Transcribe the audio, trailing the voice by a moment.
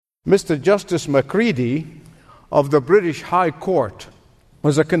Mr. Justice Macready of the British High Court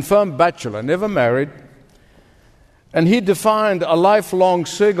was a confirmed bachelor, never married, and he defined a lifelong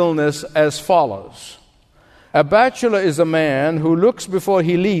singleness as follows. A bachelor is a man who looks before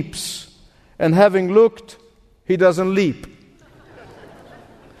he leaps, and having looked, he doesn't leap.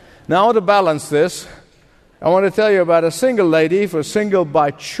 Now, to balance this, I want to tell you about a single lady who was single by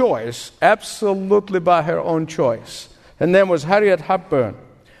choice, absolutely by her own choice. Her name was Harriet Hepburn.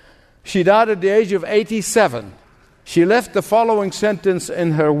 She died at the age of 87. She left the following sentence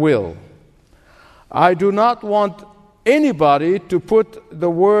in her will. I do not want anybody to put the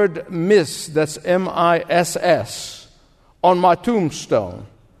word miss, that's M-I-S-S, on my tombstone,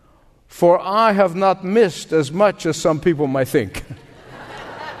 for I have not missed as much as some people might think.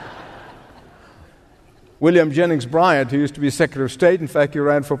 William Jennings Bryan, who used to be Secretary of State, in fact, he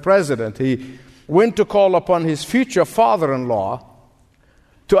ran for president, he went to call upon his future father-in-law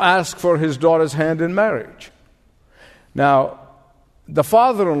to ask for his daughter's hand in marriage. Now, the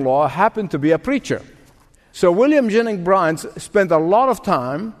father-in-law happened to be a preacher. So William Jennings Bryan spent a lot of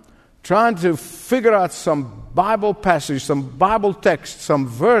time trying to figure out some Bible passage, some Bible text, some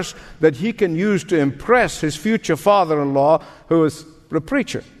verse that he can use to impress his future father-in-law, who was a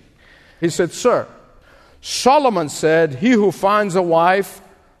preacher. He said, Sir, Solomon said, he who finds a wife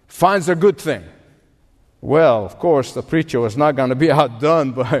finds a good thing. Well, of course, the preacher was not going to be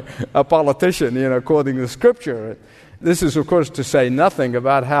outdone by a politician, according to the Scripture. This is, of course, to say nothing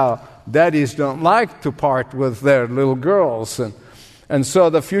about how daddies don't like to part with their little girls. And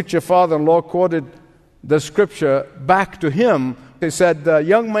so the future father-in-law quoted the Scripture back to him. He said,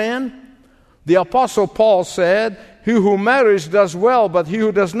 young man, the Apostle Paul said, he who marries does well, but he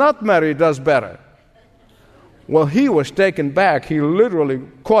who does not marry does better. Well, he was taken back. He literally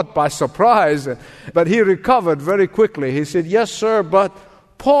caught by surprise, but he recovered very quickly. He said, yes, sir, but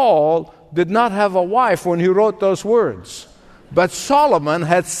Paul did not have a wife when he wrote those words. But Solomon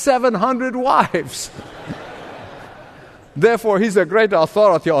had 700 wives. Therefore, he's a great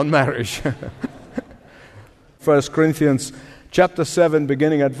authority on marriage. 1 Corinthians chapter 7,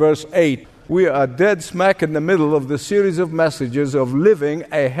 beginning at verse 8. We are dead smack in the middle of the series of messages of living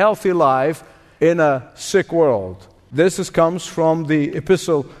a healthy life in a sick world. This comes from the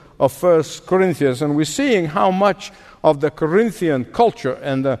epistle of 1 Corinthians, and we're seeing how much of the Corinthian culture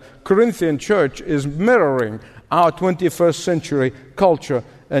and the Corinthian church is mirroring our 21st century culture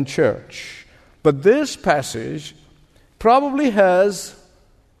and church. But this passage probably has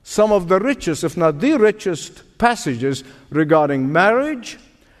some of the richest, if not the richest, passages regarding marriage,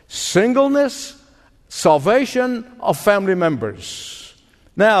 singleness, salvation of family members.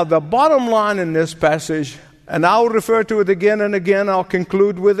 Now, the bottom line in this passage, and I'll refer to it again and again, I'll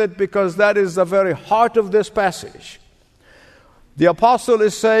conclude with it because that is the very heart of this passage. The apostle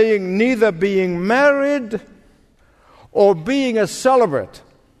is saying neither being married or being a celibate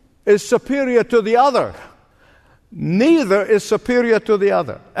is superior to the other. Neither is superior to the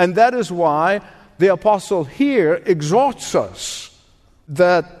other. And that is why the apostle here exhorts us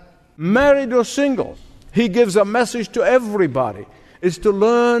that married or single, he gives a message to everybody, is to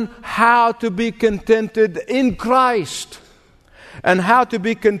learn how to be contented in Christ and how to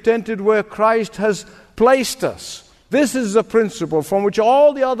be contented where Christ has placed us. This is the principle from which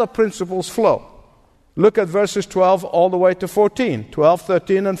all the other principles flow. Look at verses 12 all the way to 14, 12,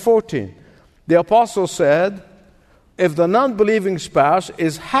 13, and 14. The apostle said, if the non-believing spouse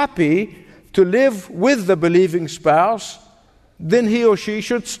is happy to live with the believing spouse, then he or she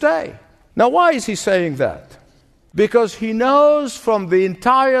should stay. Now, why is he saying that? Because he knows from the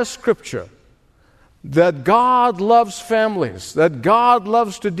entire Scripture that God loves families, that God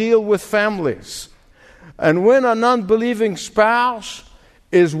loves to deal with families. And when a non-believing spouse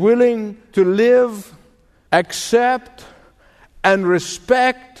is willing to live, accept, and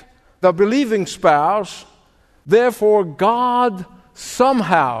respect the believing spouse, therefore God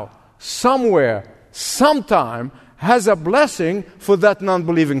somehow, somewhere, sometime has a blessing for that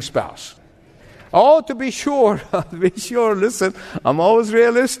non-believing spouse. Oh, to be sure, listen, I'm always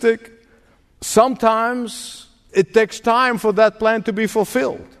realistic. Sometimes it takes time for that plan to be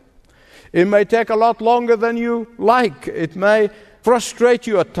fulfilled. It may take a lot longer than you like. It may frustrate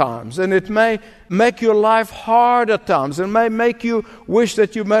you at times, and it may make your life hard at times, and may make you wish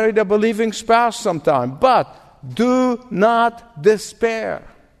that you married a believing spouse sometime. But do not despair.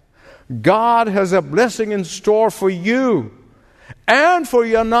 God has a blessing in store for you and for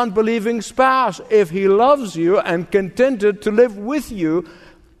your non-believing spouse if he loves you and contented to live with you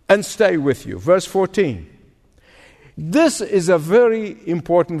and stay with you. Verse 14. This is a very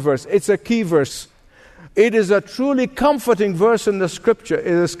important verse. It's a key verse. It is a truly comforting verse in the Scripture. It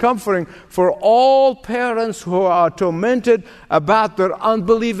is comforting for all parents who are tormented about their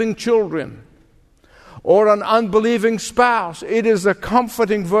unbelieving children or an unbelieving spouse. It is a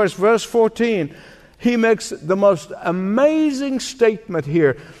comforting verse. Verse 14, he makes the most amazing statement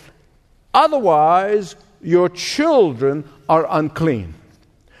here. Otherwise, your children are unclean.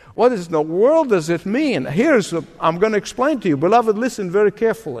 What in the world does it mean? I'm going to explain to you. Beloved, listen very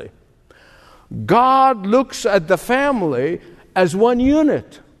carefully. God looks at the family as one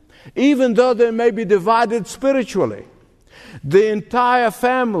unit, even though they may be divided spiritually. The entire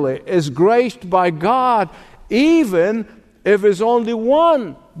family is graced by God, even if there's only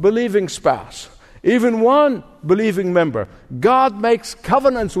one believing spouse, even one believing member. God makes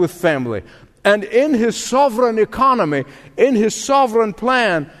covenants with family. And in His sovereign economy, in His sovereign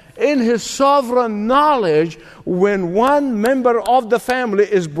plan, in His sovereign knowledge, when one member of the family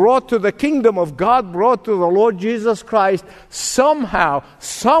is brought to the kingdom of God, brought to the Lord Jesus Christ, somehow,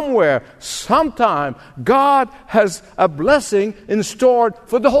 somewhere, sometime, God has a blessing in store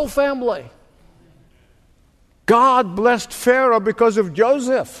for the whole family. God blessed Pharaoh because of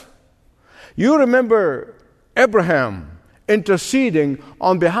Joseph. You remember Abraham interceding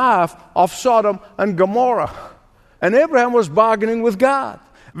on behalf of Sodom and Gomorrah. And Abraham was bargaining with God,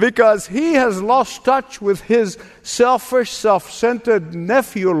 because he has lost touch with his selfish, self-centered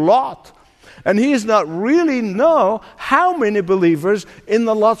nephew Lot. And he does not really know how many believers in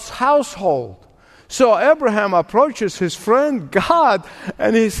the Lot's household. So Abraham approaches his friend God,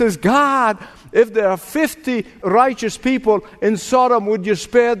 and he says, God, if there are 50 righteous people in Sodom, would you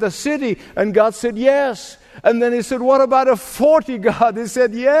spare the city? And God said, yes. And then he said, what about a 40, God? He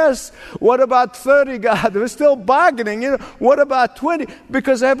said, yes. What about 30, God? We're still bargaining. What about 20?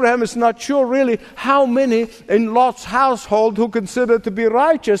 Because Abraham is not sure really how many in Lot's household who consider to be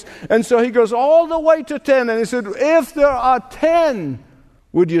righteous. And so he goes all the way to 10. And he said, if there are 10,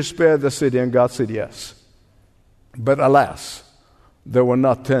 would you spare the city? And God said, yes. But alas, there were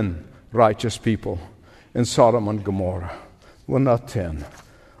not 10 righteous people in Sodom and Gomorrah. Were not 10.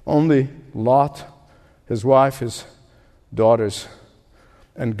 Only Lot, his wife, his daughters,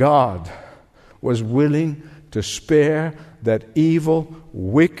 and God was willing to spare that evil,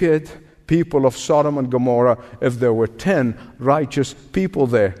 wicked people of Sodom and Gomorrah if there were 10 righteous people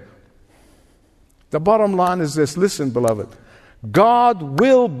there. The bottom line is this. Listen, beloved. God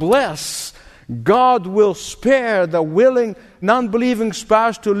will bless. God will spare the willing, non-believing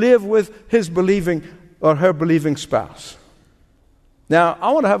spouse to live with his believing or her believing spouse. Now,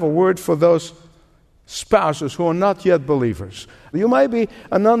 I want to have a word for those spouses who are not yet believers. You may be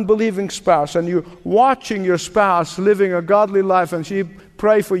an unbelieving spouse and you're watching your spouse living a godly life and she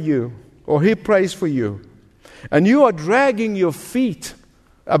pray for you or he prays for you. And you are dragging your feet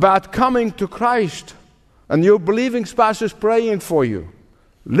about coming to Christ and your believing spouse is praying for you.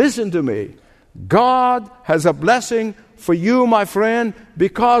 Listen to me. God has a blessing for you, my friend,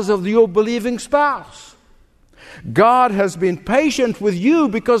 because of your believing spouse. God has been patient with you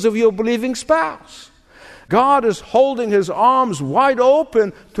because of your believing spouse. God is holding His arms wide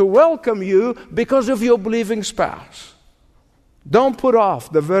open to welcome you because of your believing spouse. Don't put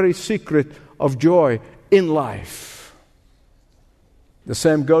off the very secret of joy in life. The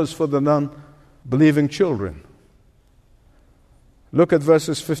same goes for the non-believing children. Look at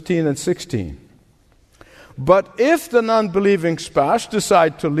verses 15 and 16. But if the non-believing spouse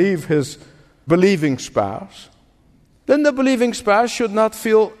decide to leave his believing spouse, then the believing spouse should not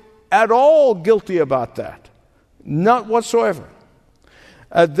feel at all guilty about that. Not whatsoever.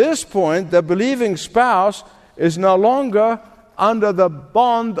 At this point, the believing spouse is no longer under the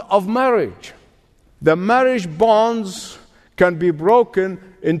bond of marriage. The marriage bonds can be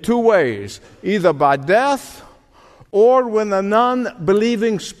broken in two ways, either by death or when a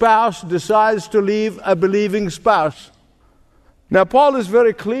non-believing spouse decides to leave a believing spouse. Now, Paul is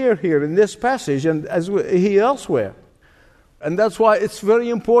very clear here in this passage and as he elsewhere. And that's why it's very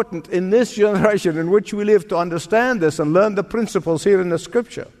important in this generation in which we live to understand this and learn the principles here in the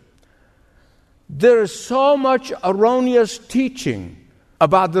Scripture. There is so much erroneous teaching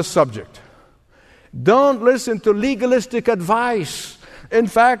about this subject. Don't listen to legalistic advice. In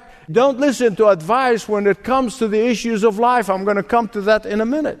fact, don't listen to advice when it comes to the issues of life. I'm going to come to that in a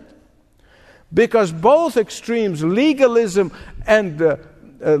minute. Because both extremes, legalism and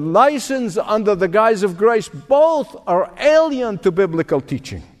license under the guise of grace, both are alien to biblical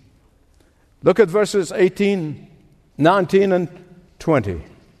teaching. Look at verses 18, 19, and 20.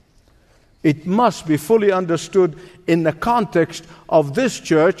 It must be fully understood in the context of this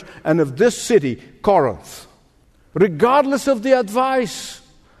church and of this city, Corinth. Regardless of the advice,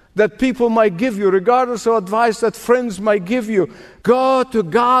 that people might give you, regardless of advice that friends might give you. Go to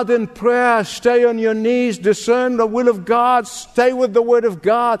God in prayer, stay on your knees, discern the will of God, stay with the Word of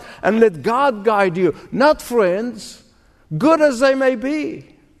God, and let God guide you, not friends, good as they may be.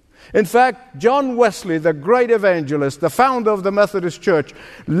 In fact, John Wesley, the great evangelist, the founder of the Methodist Church,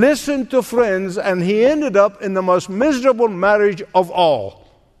 listened to friends, and he ended up in the most miserable marriage of all.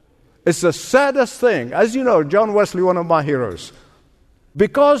 It's the saddest thing. As you know, John Wesley, one of my heroes,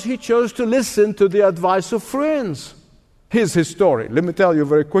 because he chose to listen to the advice of friends. Here's his story. Let me tell you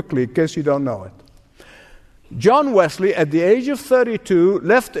very quickly, in case you don't know it. John Wesley, at the age of 32,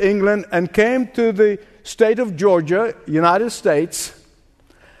 left England and came to the state of Georgia, United States.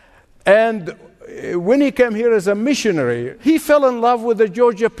 And when he came here as a missionary, he fell in love with the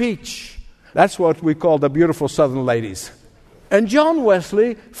Georgia peach. That's what we call the beautiful southern ladies. And John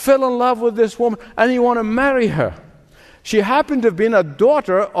Wesley fell in love with this woman, and he wanted to marry her. She happened to have been a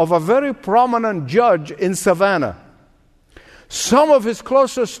daughter of a very prominent judge in Savannah. Some of his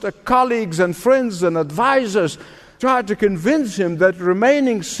closest colleagues and friends and advisors tried to convince him that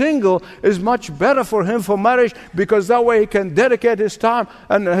remaining single is much better for him for marriage, because that way he can dedicate his time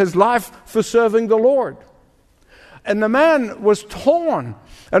and his life for serving the Lord. And the man was torn.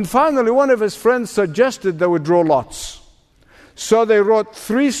 And finally, one of his friends suggested they would draw lots. So they wrote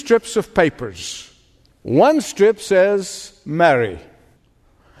 3 strips of papers. One strip says, marry.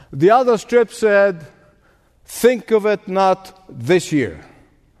 The other strip said, think of it not this year.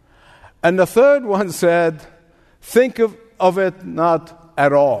 And the third one said, think of it not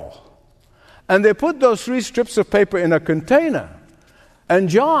at all. And they put those 3 strips of paper in a container. And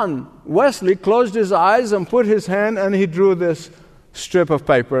John Wesley closed his eyes and put his hand, and he drew this strip of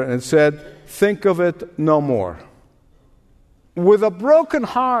paper and said, think of it no more. With a broken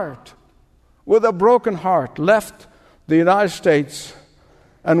heart, left the United States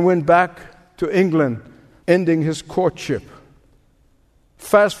and went back to England, ending his courtship.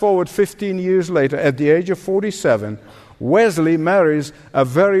 Fast forward 15 years later, at the age of 47, Wesley marries a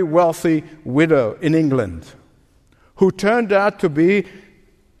very wealthy widow in England, who turned out to be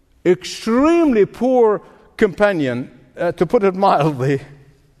extremely poor companion, to put it mildly.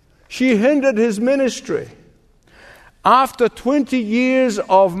 She hindered his ministry. After 20 years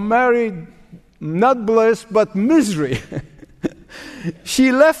of married, not bliss, but misery,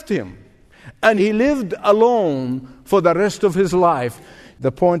 she left him, and he lived alone for the rest of his life.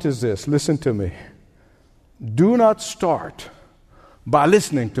 The point is this, listen to me. Do not start by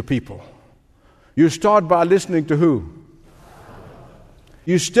listening to people. You start by listening to who?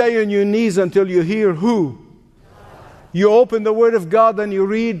 You stay on your knees until you hear who? You open the Word of God and you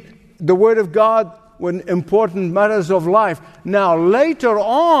read the Word of God when important matters of life. Now, later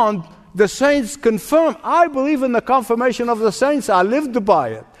on, the saints confirm. I believe in the confirmation of the saints. I lived by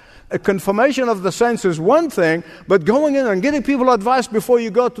it. A confirmation of the saints is one thing, but going in and getting people advice before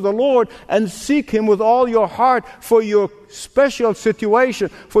you go to the Lord and seek Him with all your heart for your special situation,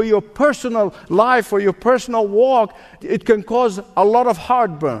 for your personal life, for your personal walk, it can cause a lot of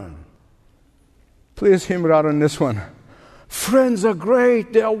heartburn. Please hear me out on this one. Friends are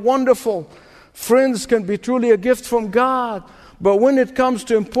great. They are wonderful. Friends can be truly a gift from God. But when it comes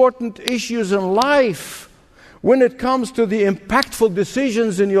to important issues in life, when it comes to the impactful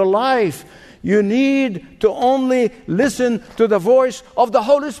decisions in your life, you need to only listen to the voice of the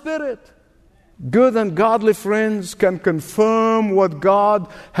Holy Spirit. Good and godly friends can confirm what God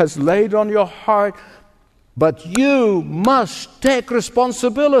has laid on your heart, but you must take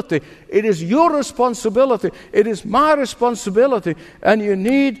responsibility. It is your responsibility. It is my responsibility. And you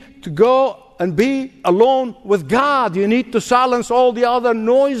need to go and be alone with God. You need to silence all the other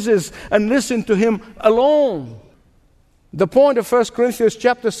noises and listen to Him alone. The point of 1 Corinthians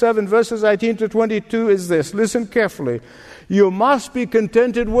chapter 7, verses 18 to 22 is this. Listen carefully. You must be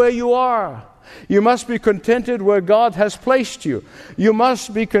contented where you are. You must be contented where God has placed you. You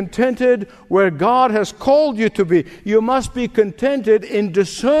must be contented where God has called you to be. You must be contented in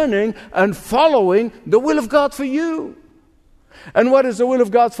discerning and following the will of God for you. And what is the will of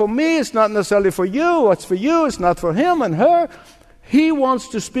God for me? It's not necessarily for you. What's for you? It's not for him and her. He wants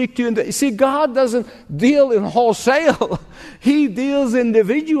to speak to you. You see, God doesn't deal in wholesale. He deals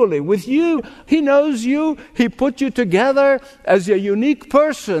individually with you. He knows you. He put you together as a unique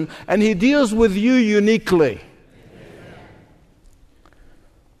person, and He deals with you uniquely.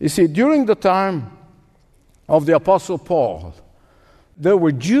 You see, during the time of the Apostle Paul, there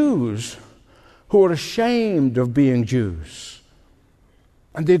were Jews who were ashamed of being Jews.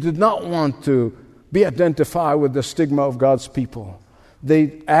 And they did not want to be identified with the stigma of God's people.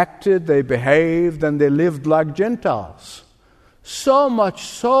 They acted, they behaved, and they lived like Gentiles. So much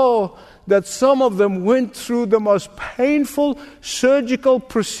so that some of them went through the most painful surgical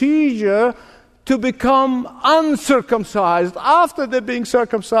procedure to become uncircumcised after they're being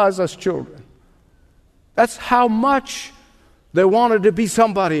circumcised as children. That's how much they wanted to be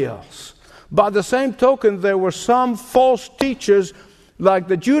somebody else. By the same token, there were some false teachers like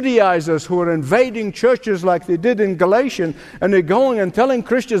the Judaizers who were invading churches like they did in Galatians, and they're going and telling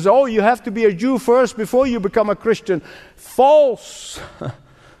Christians, oh, you have to be a Jew first before you become a Christian. False.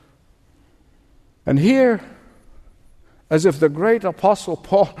 And here, as if the great Apostle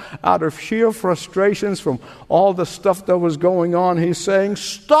Paul, out of sheer frustrations from all the stuff that was going on, he's saying,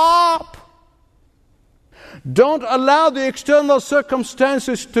 stop! Don't allow the external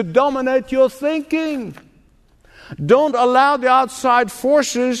circumstances to dominate your thinking. Don't allow the outside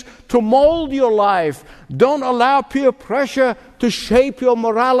forces to mold your life. Don't allow peer pressure to shape your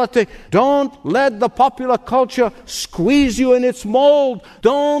morality. Don't let the popular culture squeeze you in its mold.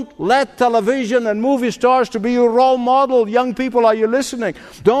 Don't let television and movie stars to be your role model. Young people, are you listening?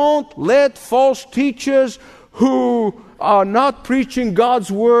 Don't let false teachers who are not preaching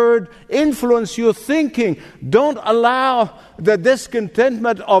God's word influence your thinking. Don't allow the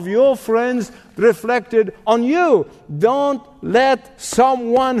discontentment of your friends reflected on you. Don't let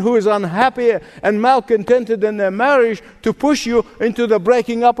someone who is unhappy and malcontented in their marriage to push you into the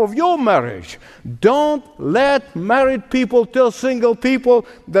breaking up of your marriage. Don't let married people tell single people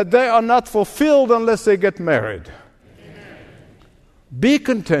that they are not fulfilled unless they get married. Amen. Be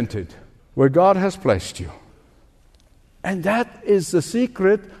contented where God has placed you. And that is the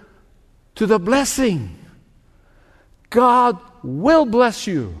secret to the blessing. God will bless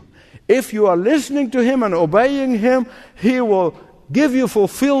you. If you are listening to Him and obeying Him, He will give you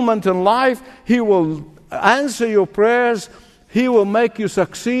fulfillment in life. He will answer your prayers. He will make you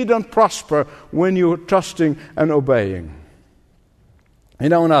succeed and prosper when you're trusting and obeying. You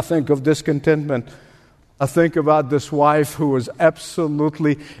know, when I think of discontentment, I think about this wife who was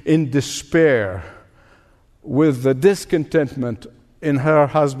absolutely in despair with the discontentment in her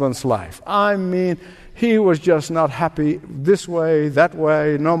husband's life. I mean, he was just not happy this way, that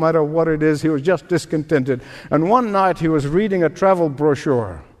way, no matter what it is, he was just discontented. And one night he was reading a travel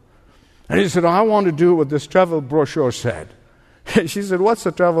brochure. And he said, I want to do what this travel brochure said. And she said, what's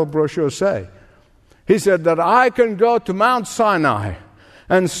the travel brochure say? He said that I can go to Mount Sinai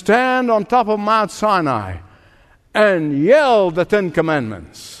and stand on top of Mount Sinai and yell the 10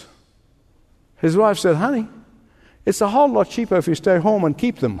 Commandments. His wife said, honey, it's a whole lot cheaper if you stay home and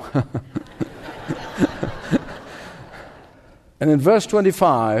keep them. And in verse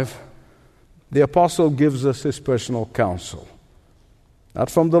 25, the apostle gives us his personal counsel.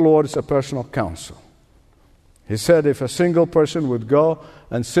 Not from the Lord, it's a personal counsel. He said if a single person would go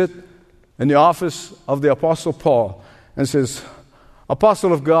and sit in the office of the apostle Paul and says,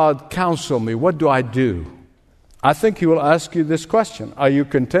 Apostle of God, counsel me, what do I do? I think he will ask you this question. Are you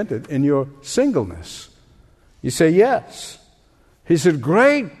contented in your singleness? You say, yes. He said,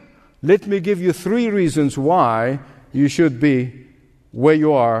 great. Let me give you 3 reasons why you should be where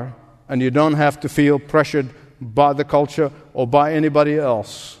you are and you don't have to feel pressured by the culture or by anybody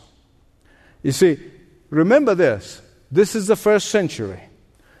else. You see, remember this. This is the first century.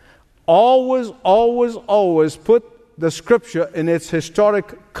 Always, always, always put the Scripture in its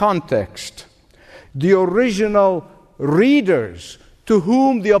historic context. The original readers to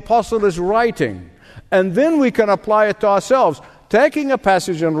whom the apostle is writing. And then we can apply it to ourselves. Taking a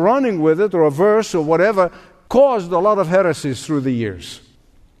passage and running with it, or a verse or whatever, caused a lot of heresies through the years.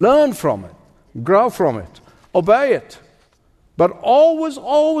 Learn from it. Grow from it. Obey it. But always,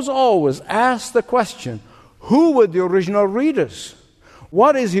 always, always ask the question, who were the original readers?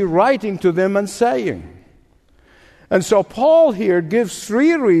 What is he writing to them and saying? And so Paul here gives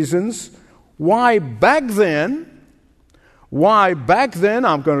 3 reasons why back then,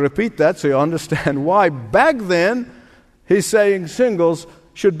 I'm going to repeat that so you understand why back then, he's saying singles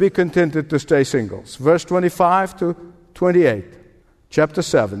should be contented to stay singles. Verse 25 to 28, chapter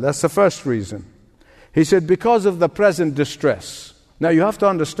 7. That's the first reason. He said, because of the present distress. Now you have to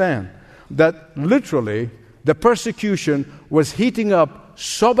understand that literally the persecution was heating up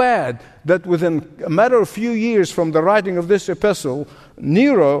so bad that within a matter of few years from the writing of this epistle,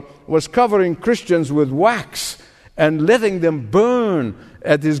 Nero was covering Christians with wax and letting them burn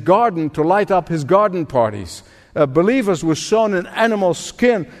at his garden to light up his garden parties. Believers were sewn in animal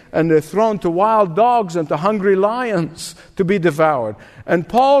skin and they're thrown to wild dogs and to hungry lions to be devoured. And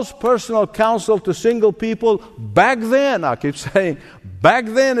Paul's personal counsel to single people back then, I keep saying, back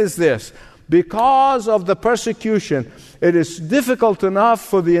then is this. Because of the persecution, it is difficult enough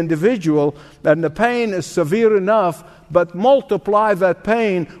for the individual and the pain is severe enough but multiply that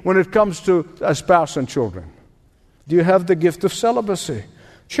pain when it comes to a spouse and children. Do you have the gift of celibacy?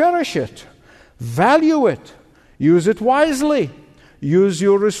 Cherish it. Value it. Use it wisely. Use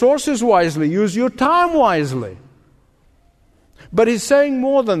your resources wisely. Use your time wisely. But he's saying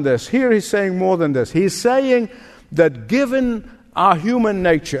more than this. Here he's saying more than this. He's saying that given our human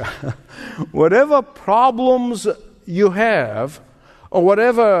nature, whatever problems you have, or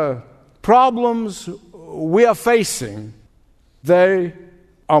whatever problems we are facing, they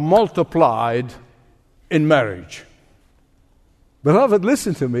are multiplied in marriage. Beloved,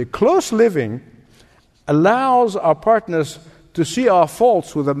 listen to me. Close living allows our partners to see our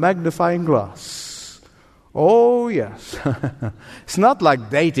faults with a magnifying glass. Oh, yes. It's not like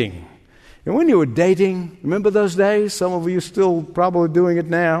dating. And when you were dating, remember those days? Some of you still probably doing it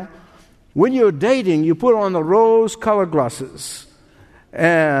now. When you're dating, you put on the rose-colored glasses,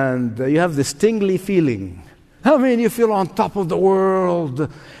 and you have this tingly feeling. I mean, you feel on top of the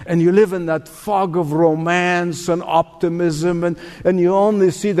world, and you live in that fog of romance and optimism, and you only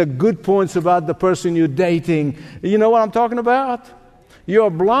see the good points about the person you're dating. You know what I'm talking about?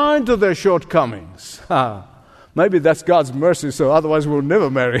 You're blind to their shortcomings. Maybe that's God's mercy, so otherwise we'll never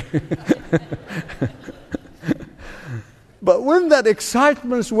marry. But when that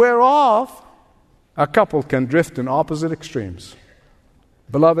excitement wears off, a couple can drift in opposite extremes.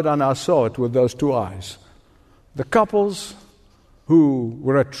 Beloved, and I saw it with those two eyes. The couples who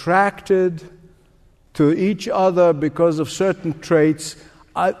were attracted to each other because of certain traits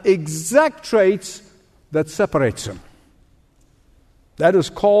are exact traits that separates them. That is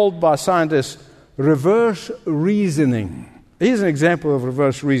called by scientists reverse reasoning. Here's an example of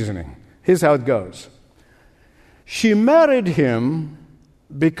reverse reasoning. Here's how it goes. She married him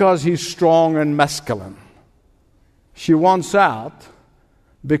because he's strong and masculine. She wants out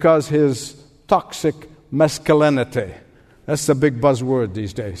because his toxic masculinity. That's the big buzzword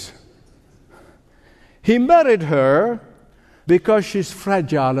these days. He married her because she's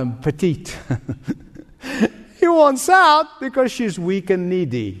fragile and petite. He wants out because she's weak and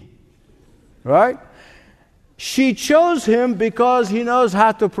needy. Right? She chose him because he knows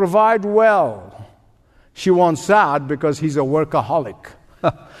how to provide well. She wants out because he's a workaholic.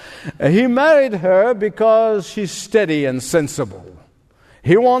 He married her because she's steady and sensible.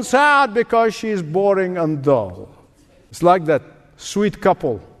 He wants out because she's boring and dull. It's like that sweet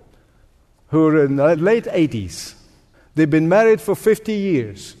couple who are in the late 80s. They've been married for 50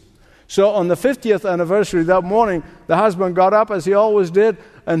 years. So on the 50th anniversary that morning, the husband got up as he always did,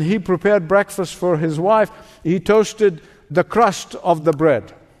 and he prepared breakfast for his wife. He toasted the crust of the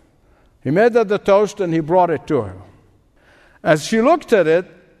bread. He made the toast and he brought it to her. As she looked at it,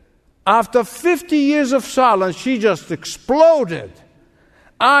 after 50 years of silence, she just exploded.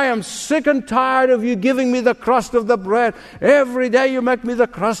 I am sick and tired of you giving me the crust of the bread. Every day you make me the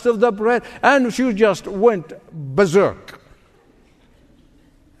crust of the bread. And she just went berserk.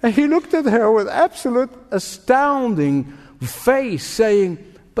 And he looked at her with absolute astounding face, saying,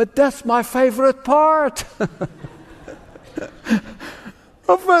 "But that's my favorite part."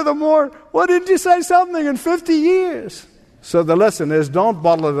 Oh, furthermore, why didn't you say something in 50 years? So the lesson is, don't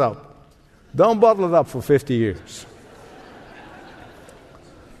bottle it up. Don't bottle it up for 50 years.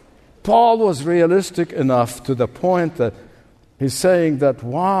 Paul was realistic enough to the point that he's saying that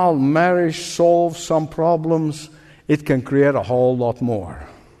while marriage solves some problems, it can create a whole lot more.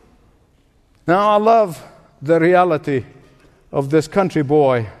 Now, I love the reality of this country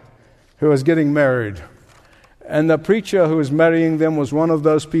boy who was getting married. And the preacher who was marrying them was one of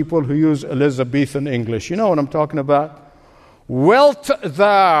those people who use Elizabethan English. You know what I'm talking about? "Wilt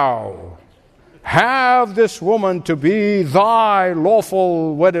thou have this woman to be thy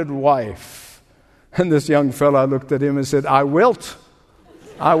lawful wedded wife?" And this young fella looked at him and said, I wilt.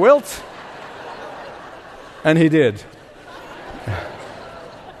 And he did.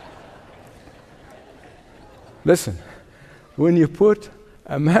 Listen, when you put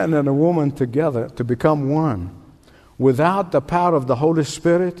a man and a woman together to become one, without the power of the Holy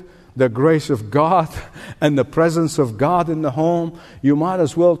Spirit, the grace of God, and the presence of God in the home, you might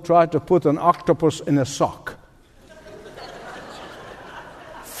as well try to put an octopus in a sock.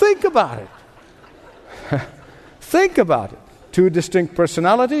 Think about it. Think about it. Two distinct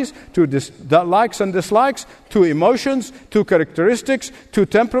personalities, two likes and dislikes, two emotions, two characteristics, two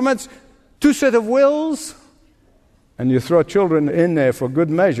temperaments, two set of wills. And you throw children in there for good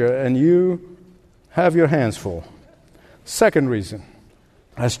measure, and you have your hands full. Second reason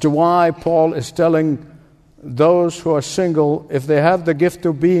as to why Paul is telling those who are single, if they have the gift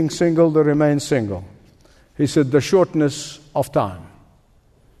of being single, they remain single. He said, the shortness of time.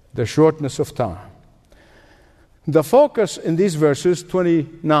 The shortness of time. The focus in these verses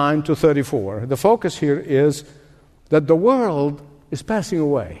 29 to 34, the focus here is that the world is passing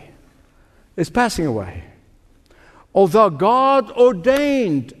away. It's passing away. Although God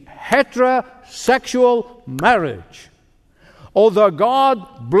ordained heterosexual marriage, although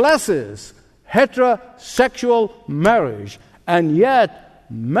God blesses heterosexual marriage, and yet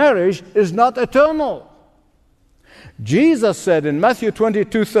marriage is not eternal. Jesus said in Matthew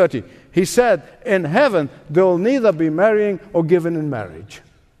 22:30, He said, in heaven there will neither be marrying or giving in marriage.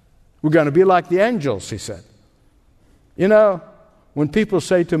 We're going to be like the angels, He said. You know, when people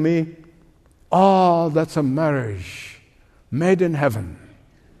say to me, oh, that's a marriage made in heaven,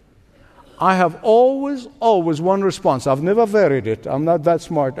 I have always one response. I've never varied it. I'm not that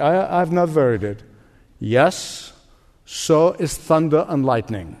smart. I've not varied it. Yes, so is thunder and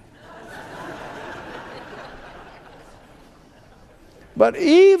lightning. But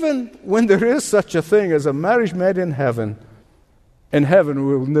even when there is such a thing as a marriage made in heaven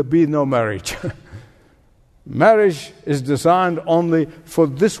will be no marriage. Marriage is designed only for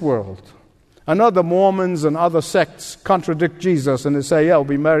this world. I know the Mormons and other sects contradict Jesus and they say, yeah, we'll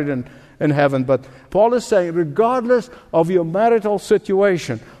be married in heaven. But Paul is saying, regardless of your marital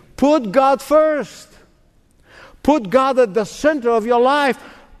situation, put God first. Put God at the center of your life.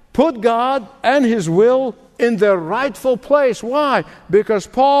 Put God and His will in their rightful place. Why? Because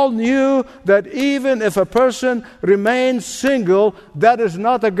Paul knew that even if a person remains single, that is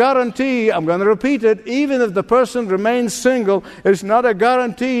not a guarantee. I'm going to repeat it. Even if the person remains single, it's not a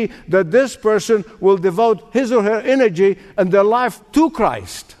guarantee that this person will devote his or her energy and their life to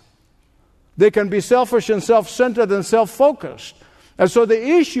Christ. They can be selfish and self-centered and self-focused. And so the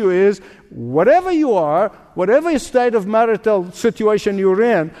issue is, whatever you are, whatever state of marital situation you're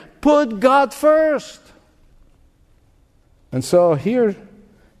in, put God first. And so here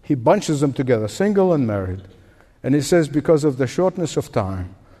he bunches them together, single and married. And he says, because of the shortness of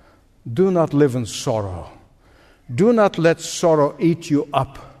time, do not live in sorrow. Do not let sorrow eat you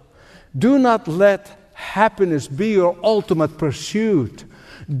up. Do not let happiness be your ultimate pursuit.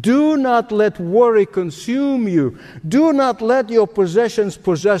 Do not let worry consume you. Do not let your possessions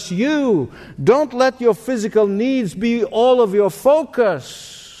possess you. Don't let your physical needs be all of your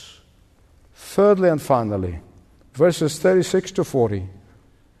focus. Thirdly and finally, verses 36 to 40.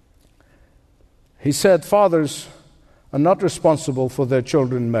 He said, fathers are not responsible for their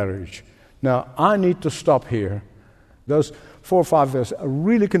children's marriage. Now, I need to stop here. Those 4 or 5 verses are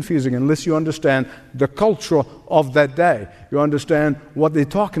really confusing unless you understand the culture of that day. You understand what they're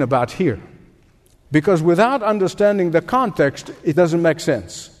talking about here. Because without understanding the context, it doesn't make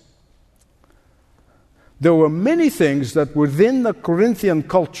sense. There were many things that within the Corinthian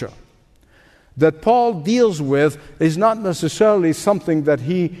culture that Paul deals with is not necessarily something that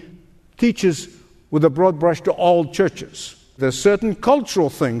he teaches with a broad brush to all churches. There's certain cultural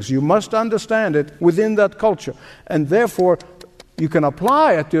things. You must understand it within that culture. And therefore, you can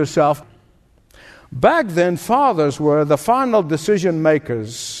apply it to yourself. Back then, fathers were the final decision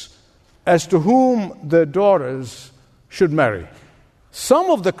makers as to whom their daughters should marry. Some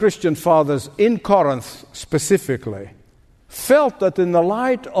of the Christian fathers in Corinth specifically felt that in the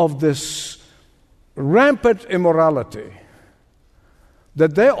light of this rampant immorality,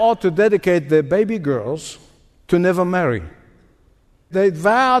 that they ought to dedicate their baby girls to never marry. They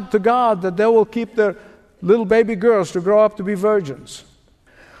vowed to God that they will keep their little baby girls to grow up to be virgins.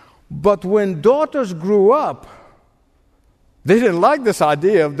 But when daughters grew up, they didn't like this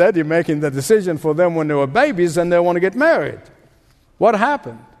idea of daddy making the decision for them when they were babies and they want to get married. What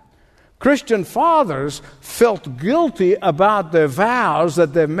happened? Christian fathers felt guilty about their vows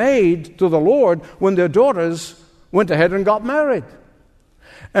that they made to the Lord when their daughters went ahead and got married.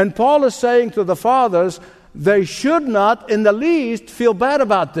 And Paul is saying to the fathers, they should not in the least feel bad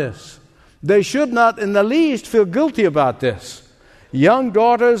about this. They should not in the least feel guilty about this. Young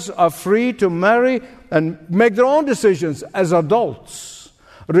daughters are free to marry and make their own decisions as adults,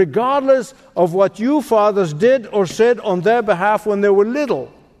 regardless of what you fathers did or said on their behalf when they were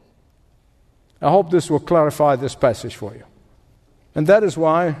little. I hope this will clarify this passage for you. And that is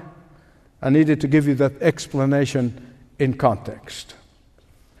why I needed to give you that explanation in context.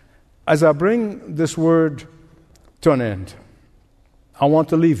 As I bring this word to an end, I want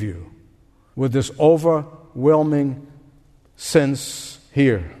to leave you with this overwhelming sense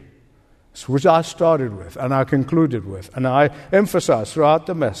here, which I started with and I concluded with and I emphasized throughout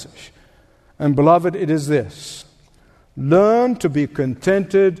the message. And beloved, it is this: learn to be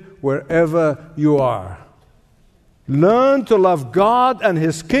contented wherever you are. Learn to love God and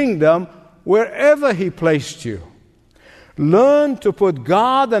His kingdom wherever He placed you. Learn to put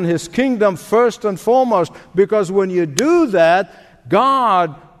God and His kingdom first and foremost, because when you do that,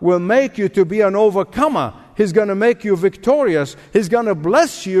 God will make you to be an overcomer. He's going to make you victorious. He's going to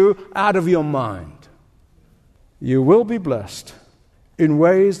bless you out of your mind. You will be blessed in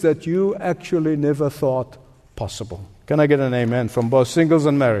ways that you actually never thought possible. Can I get an amen from both singles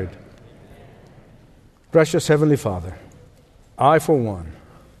and married? Precious Heavenly Father, I, for one,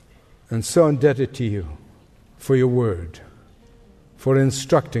 am so indebted to you for your word, for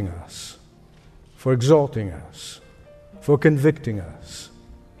instructing us, for exalting us, for convicting us,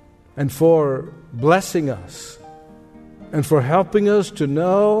 and for blessing us, and for helping us to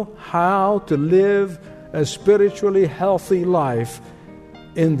know how to live a spiritually healthy life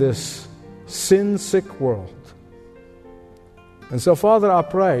in this sin-sick world. And so, Father, I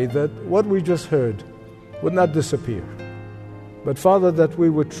pray that what we just heard would not disappear, but, Father, that we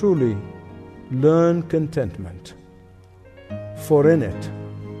would truly learn contentment, for in it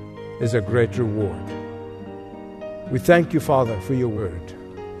is a great reward. We thank you, Father, for your word,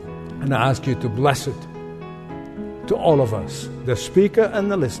 and I ask you to bless it to all of us, the speaker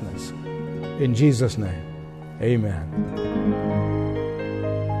and the listeners. In Jesus' name, amen.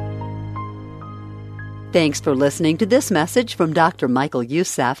 Thanks for listening to this message from Dr. Michael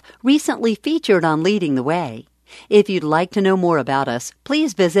Youssef, recently featured on Leading the Way. If you'd like to know more about us,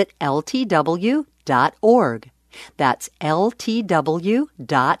 please visit ltw.org. That's ltw.org.